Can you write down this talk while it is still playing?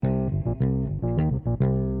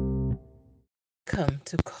Welcome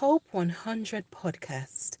to Cope 100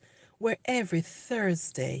 Podcast, where every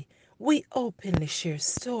Thursday we openly share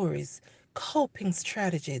stories, coping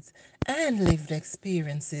strategies, and lived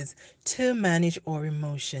experiences to manage our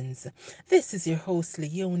emotions. This is your host,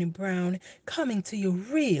 Leonie Brown, coming to you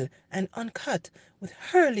real and uncut with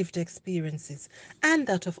her lived experiences and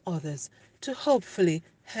that of others to hopefully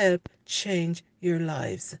help change your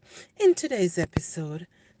lives. In today's episode,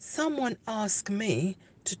 someone asked me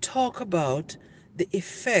to talk about the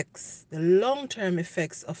effects, the long term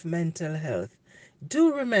effects of mental health.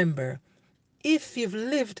 Do remember, if you've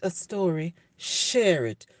lived a story, share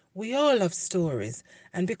it. We all have stories.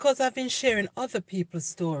 And because I've been sharing other people's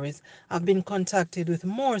stories, I've been contacted with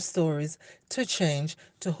more stories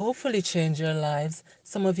to hopefully change your lives.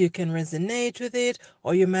 Some of you can resonate with it,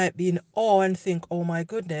 or you might be in awe and think, oh my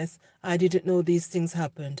goodness, I didn't know these things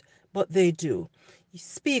happened. But they do.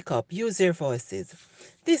 Speak up, use your voices.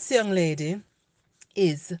 This young lady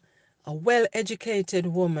is a well educated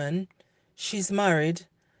woman. She's married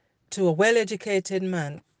to a well educated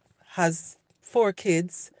man, has 4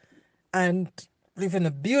 kids, and live in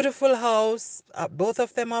a beautiful house. Both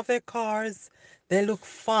of them have their cars. They look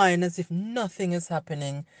fine, as if nothing is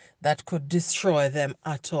happening that could destroy them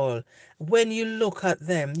at all. When you look at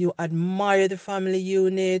them, you admire the family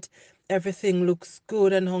unit. Everything looks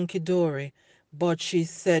good and hunky dory. But she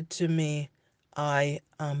said to me, I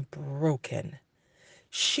am broken.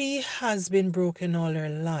 She has been broken all her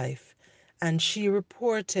life, and she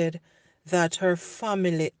reported that her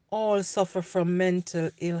family all suffer from mental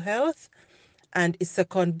ill health, and it's a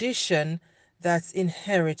condition that's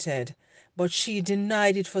inherited. But she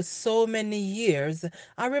denied it for so many years.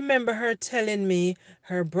 I remember her telling me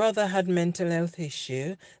her brother had mental health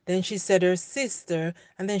issue. Then she said her sister,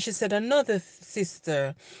 and then she said another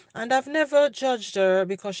sister. And I've never judged her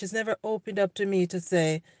because she's never opened up to me to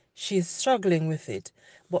say she's struggling with it.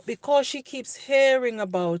 But because she keeps hearing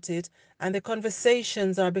about it and the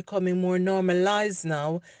conversations are becoming more normalized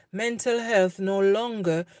now, mental health no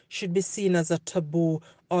longer should be seen as a taboo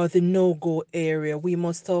or the no-go area. We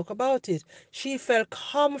must talk about it. She felt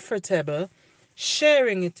comfortable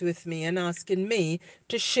sharing it with me and asking me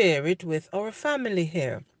to share it with our family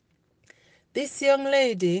here. This young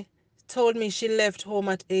lady told me she left home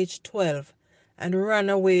at age 12 and ran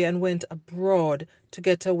away and went abroad to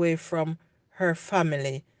get away from her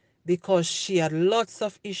family because she had lots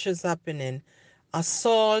of issues happening.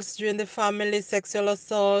 Assaults during the family, sexual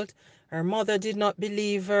assault. Her mother did not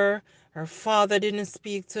believe her. Her father didn't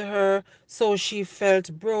speak to her. So she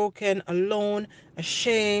felt broken, alone,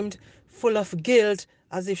 ashamed, full of guilt,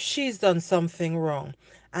 as if she's done something wrong.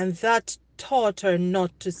 And that taught her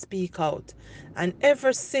not to speak out. And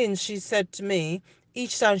ever since, she said to me,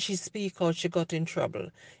 each time she speak out, she got in trouble.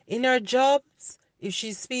 In her jobs, if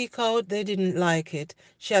she speak out, they didn't like it.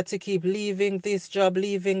 She had to keep leaving this job,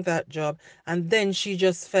 leaving that job. And then she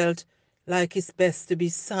just felt like it's best to be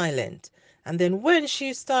silent. And then when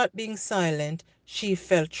she started being silent, she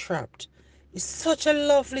felt trapped. Is such a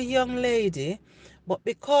lovely young lady, but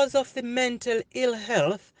because of the mental ill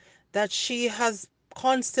health that she has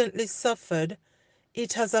constantly suffered,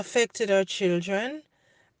 it has affected her children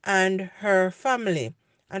and her family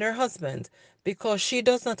and her husband, because she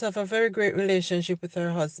does not have a very great relationship with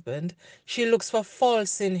her husband. She looks for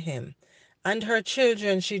faults in him. And her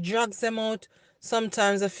children, she drags them out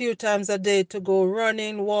sometimes a few times a day to go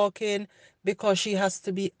running, walking, because she has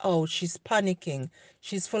to be out. She's panicking.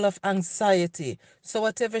 She's full of anxiety. So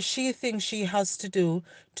whatever she thinks she has to do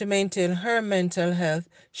to maintain her mental health,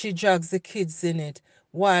 she drags the kids in it,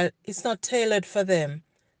 while it's not tailored for them.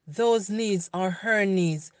 Those needs are her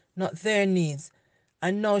needs, not their needs.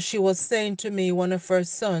 And now she was saying to me, one of her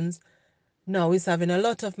sons now is having a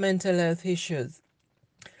lot of mental health issues.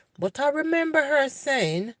 But I remember her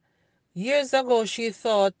saying years ago she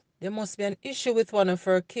thought there must be an issue with one of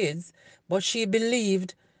her kids, but she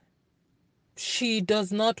believed she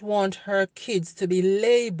does not want her kids to be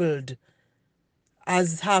labeled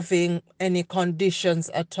as having any conditions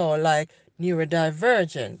at all, like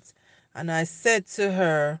neurodivergent. And I said to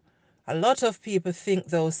her, a lot of people think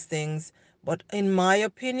those things, but in my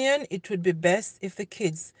opinion, it would be best if the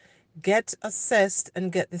kids get assessed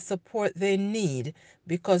and get the support they need,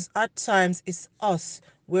 because at times it's us.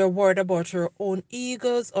 We're worried about our own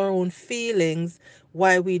egos, our own feelings,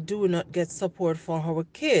 why we do not get support for our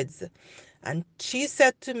kids. And she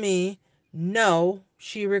said to me, no,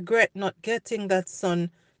 she regret not getting that son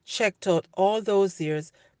checked out all those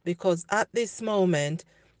years, because at this moment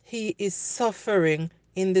he is suffering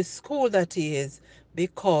in the school that he is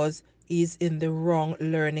because he's in the wrong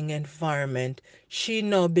learning environment. She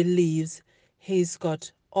now believes he's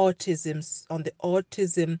got autism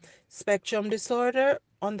spectrum disorder,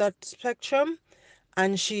 on that spectrum,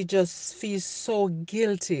 and she just feels so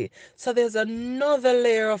guilty. So there's another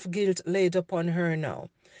layer of guilt laid upon her now.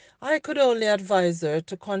 I could only advise her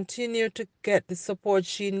to continue to get the support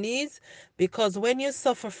she needs, because when you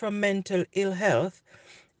suffer from mental ill health,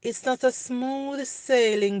 it's not a smooth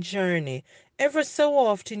sailing journey. Ever so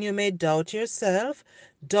often, you may doubt yourself,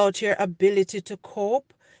 doubt your ability to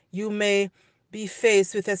cope. You may be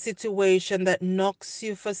faced with a situation that knocks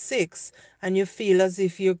you for six and you feel as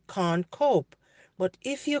if you can't cope. But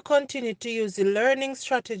if you continue to use the learning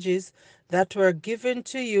strategies that were given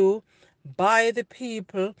to you by the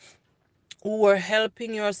people who were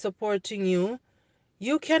helping you or supporting you,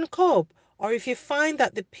 you can cope. Or if you find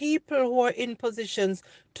that the people who are in positions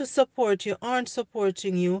to support you aren't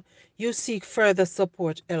supporting you, you seek further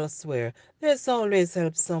support elsewhere. There's always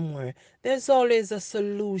help somewhere. There's always a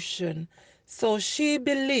solution. So she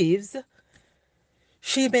believes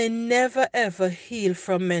she may never ever heal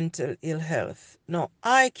from mental ill health. Now,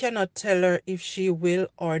 I cannot tell her if she will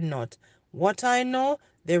or not. What I know,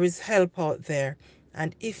 there is help out there.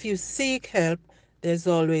 And if you seek help, there's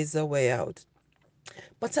always a way out.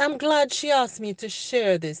 But I'm glad she asked me to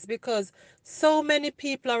share this, because so many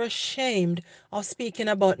people are ashamed of speaking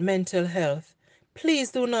about mental health.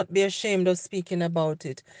 Please do not be ashamed of speaking about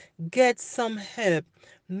it. Get some help.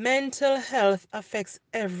 Mental health affects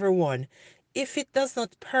everyone. If it does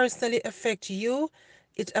not personally affect you,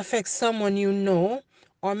 it affects someone you know,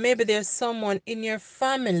 or maybe there's someone in your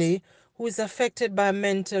family who is affected by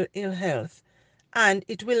mental ill health, and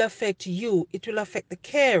it will affect you. It will affect the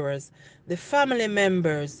carers, the family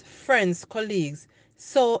members, friends, colleagues.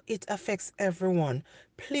 So it affects everyone.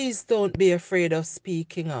 Please don't be afraid of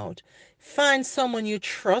speaking out. Find someone you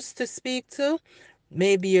trust to speak to,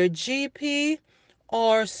 maybe your GP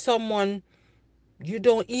or someone you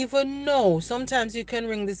don't even know. Sometimes you can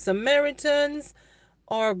ring the Samaritans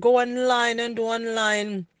or go online and do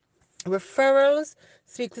online referrals,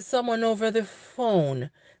 speak to someone over the phone.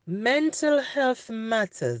 Mental health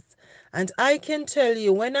matters. And I can tell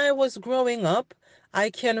you, when I was growing up, I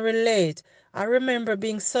can relate. I remember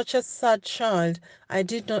being such a sad child. I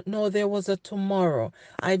did not know there was a tomorrow.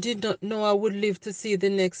 I did not know I would live to see the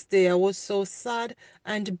next day. I was so sad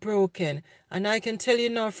and broken. And I can tell you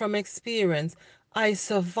now from experience, I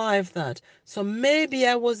survived that. So maybe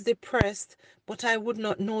I was depressed, but I would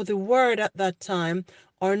not know the word at that time,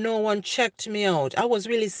 or no one checked me out. I was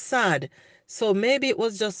really sad. So maybe it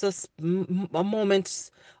was just a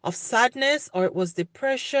moment of sadness, or it was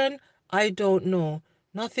depression. I don't know.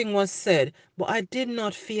 Nothing was said, but I did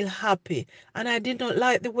not feel happy, and I did not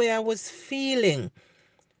like the way I was feeling.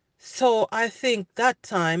 So I think that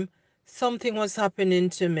time something was happening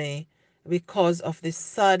to me because of the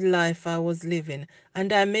sad life I was living.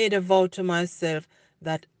 And I made a vow to myself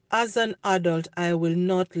that as an adult, I will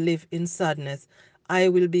not live in sadness. I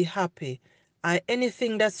will be happy.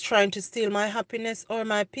 Anything that's trying to steal my happiness or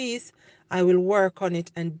my peace, I will work on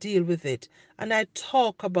it and deal with it. And I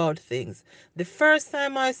talk about things. The first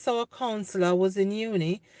time I saw a counselor was in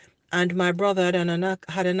uni, and my brother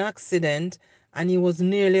had an accident, and he was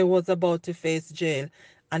about to face jail.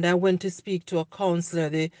 And I went to speak to a counselor.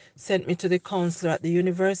 They sent me to the counselor at the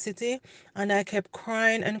university, and I kept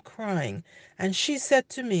crying and crying. And she said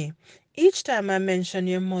to me, each time I mentioned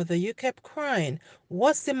your mother, you kept crying.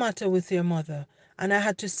 What's the matter with your mother? And I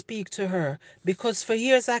had to speak to her, because for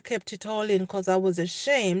years I kept it all in, because I was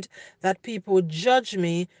ashamed that people would judge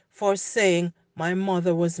me for saying my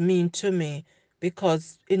mother was mean to me,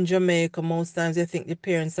 because in Jamaica, most times they think the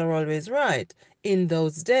parents are always right in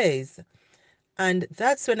those days. And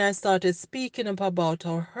that's when I started speaking up about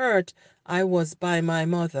how hurt I was by my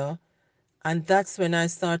mother, and that's when I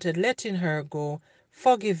started letting her go,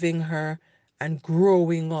 forgiving her, and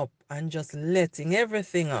growing up and just letting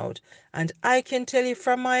everything out. And I can tell you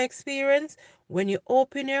from my experience, when you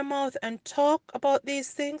open your mouth and talk about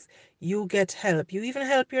these things, you get help. You even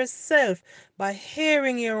help yourself by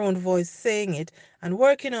hearing your own voice saying it and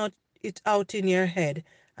working out it out in your head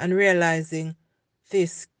and realizing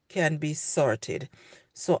this can be sorted.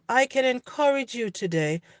 So I can encourage you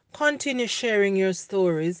today, continue sharing your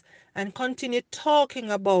stories and continue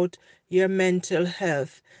talking about your mental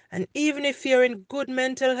health. And even if you're in good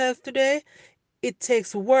mental health today, it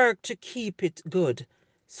takes work to keep it good.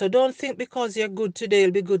 So don't think because you're good today,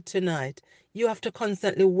 you'll be good tonight. You have to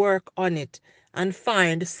constantly work on it and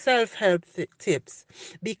find self-help tips.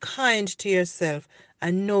 Be kind to yourself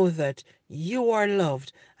and know that you are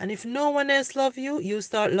loved. And if no one else loves you, you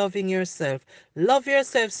start loving yourself. Love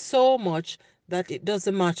yourself so much that it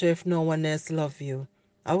doesn't matter if no one else loves you.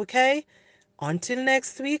 Okay? Until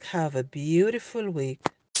next week, have a beautiful week.